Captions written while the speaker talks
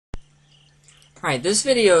Alright, this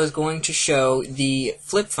video is going to show the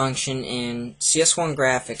flip function in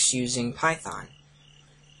cs1graphics using Python.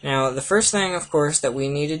 Now, the first thing, of course, that we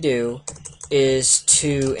need to do is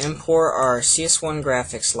to import our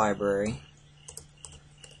cs1graphics library.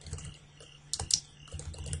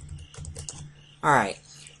 Alright,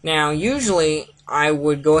 now usually I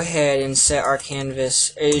would go ahead and set our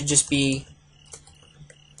canvas, it would just be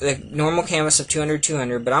the normal canvas of 200,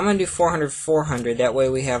 200, but I'm going to do 400, 400, that way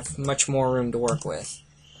we have much more room to work with.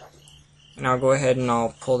 And I'll go ahead and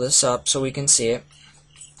I'll pull this up so we can see it.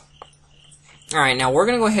 Alright, now we're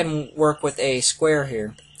going to go ahead and work with a square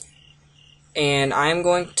here. And I'm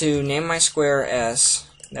going to name my square S,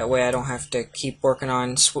 that way I don't have to keep working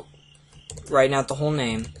on writing out the whole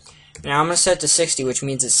name. Now I'm going to set it to 60, which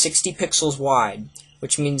means it's 60 pixels wide,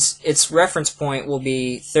 which means its reference point will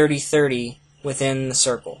be 30, 30 within the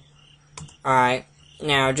circle. Alright,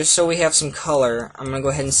 now just so we have some color, I'm going to go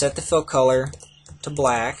ahead and set the fill color to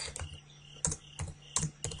black.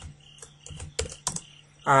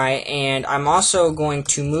 Alright, and I'm also going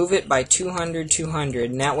to move it by 200,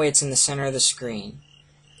 200, and that way it's in the center of the screen.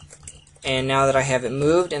 And now that I have it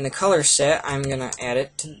moved and the color set, I'm going to add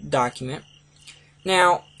it to the document.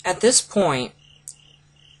 Now, at this point,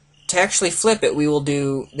 to actually flip it, we will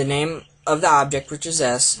do the name of the object, which is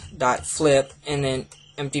S, dot flip, and then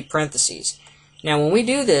empty parentheses. Now when we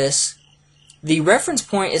do this, the reference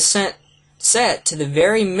point is set to the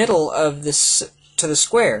very middle of this, to the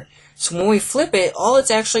square. So when we flip it, all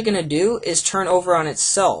it's actually going to do is turn over on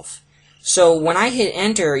itself. So when I hit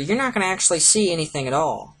enter, you're not going to actually see anything at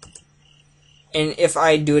all. And if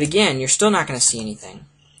I do it again, you're still not going to see anything.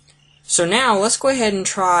 So now let's go ahead and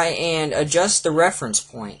try and adjust the reference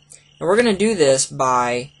point. And we're going to do this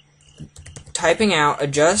by typing out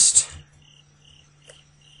adjust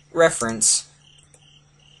reference,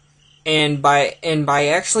 and by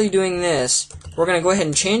actually doing this, we're going to go ahead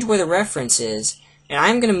and change where the reference is, and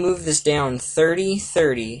I'm going to move this down 30,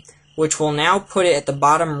 30, which will now put it at the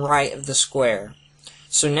bottom right of the square.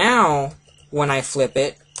 So now when I flip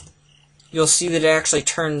it, you'll see that it actually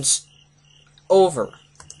turns over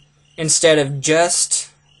instead of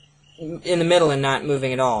just in the middle and not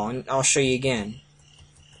moving at all, and I'll show you again.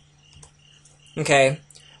 Okay,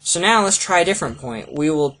 so now let's try a different point. We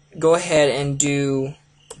will go ahead and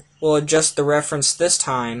we'll adjust the reference this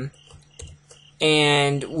time,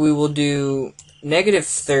 and we will do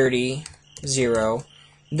 -30, 0.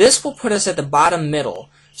 This will put us at the bottom middle.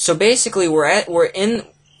 So basically we're in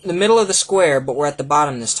the middle of the square, but we're at the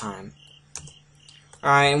bottom this time.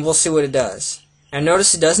 Alright, and we'll see what it does. Now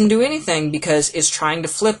notice it doesn't do anything because it's trying to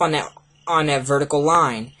flip on that vertical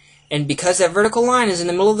line. And because that vertical line is in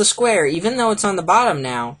the middle of the square, even though it's on the bottom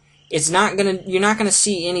now, you're not gonna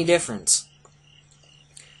see any difference.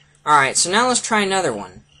 Alright, so now let's try another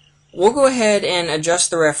one. We'll go ahead and adjust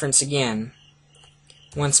the reference again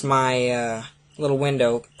once my little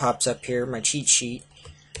window pops up here, my cheat sheet.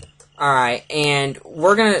 Alright, and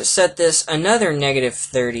we're gonna set this another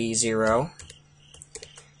 -30, 0.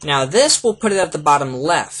 Now this will put it at the bottom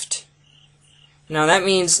left. Now that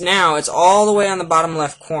means now it's all the way on the bottom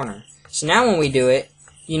left corner. So now when we do it,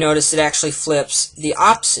 you notice it actually flips the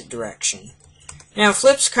opposite direction. Now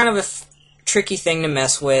flip's kind of a tricky thing to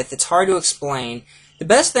mess with. It's hard to explain.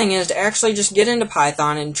 The best thing is to actually just get into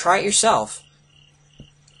Python and try it yourself.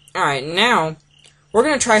 Alright, now we're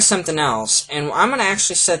going to try something else. And I'm going to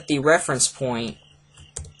actually set the reference point.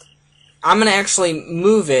 I'm going to actually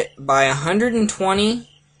move it by 120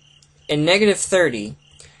 and -30.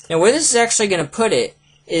 Now where this is actually going to put it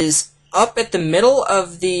is up at the middle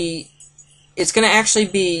of it's going to actually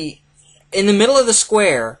be in the middle of the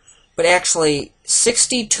square, but actually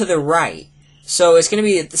 60 to the right. So it's going to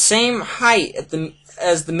be at the same height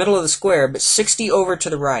as the middle of the square, but 60 over to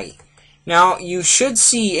the right. Now you should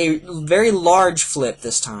see a very large flip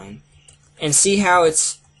this time. And see how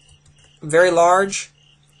it's very large?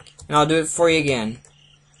 And I'll do it for you again.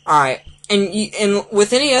 Alright. And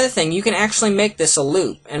with any other thing, you can actually make this a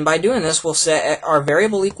loop. And by doing this, we'll set our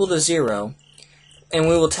variable equal to 0. And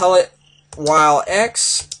we will tell it while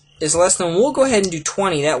x is less than, we'll go ahead and do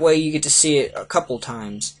 20. That way you get to see it a couple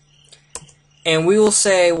times. And we will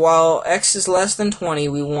say while x is less than 20,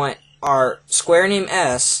 we want our square name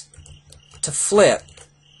S to flip.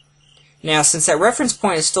 Now, since that reference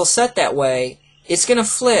point is still set that way, it's going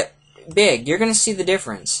to flip big. You're going to see the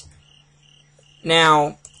difference.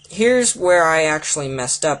 Now, here's where I actually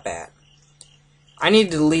messed up at. I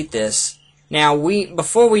need to delete this. Now,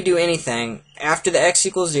 before we do anything, after the x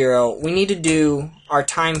equals 0, we need to do our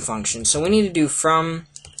time function. So we need to do from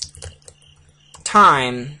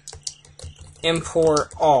time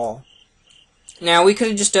import all. Now we could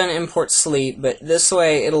have just done import sleep, but this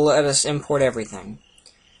way it'll let us import everything.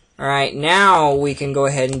 Alright, now we can go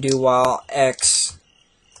ahead and do while x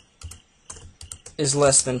is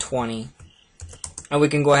less than 20. And we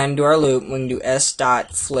can go ahead and do our loop. We can do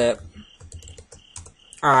s.flip.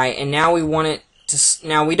 Alright, and now we want it to,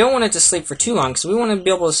 now we don't want it to sleep for too long because we want to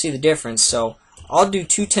be able to see the difference. So I'll do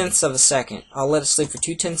 0.2 of a second. I'll let it sleep for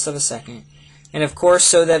 0.2 of a second. And of course,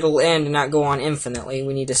 so that it'll end and not go on infinitely,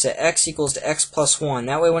 we need to set x equals to x plus 1.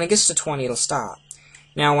 That way when it gets to 20, it'll stop.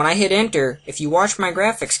 Now when I hit enter, if you watch my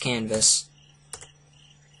graphics canvas,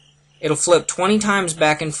 it'll flip 20 times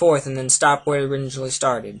back and forth and then stop where it originally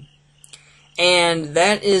started. And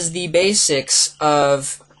that is the basics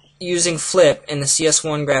of using flip in the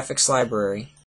CS1 graphics library.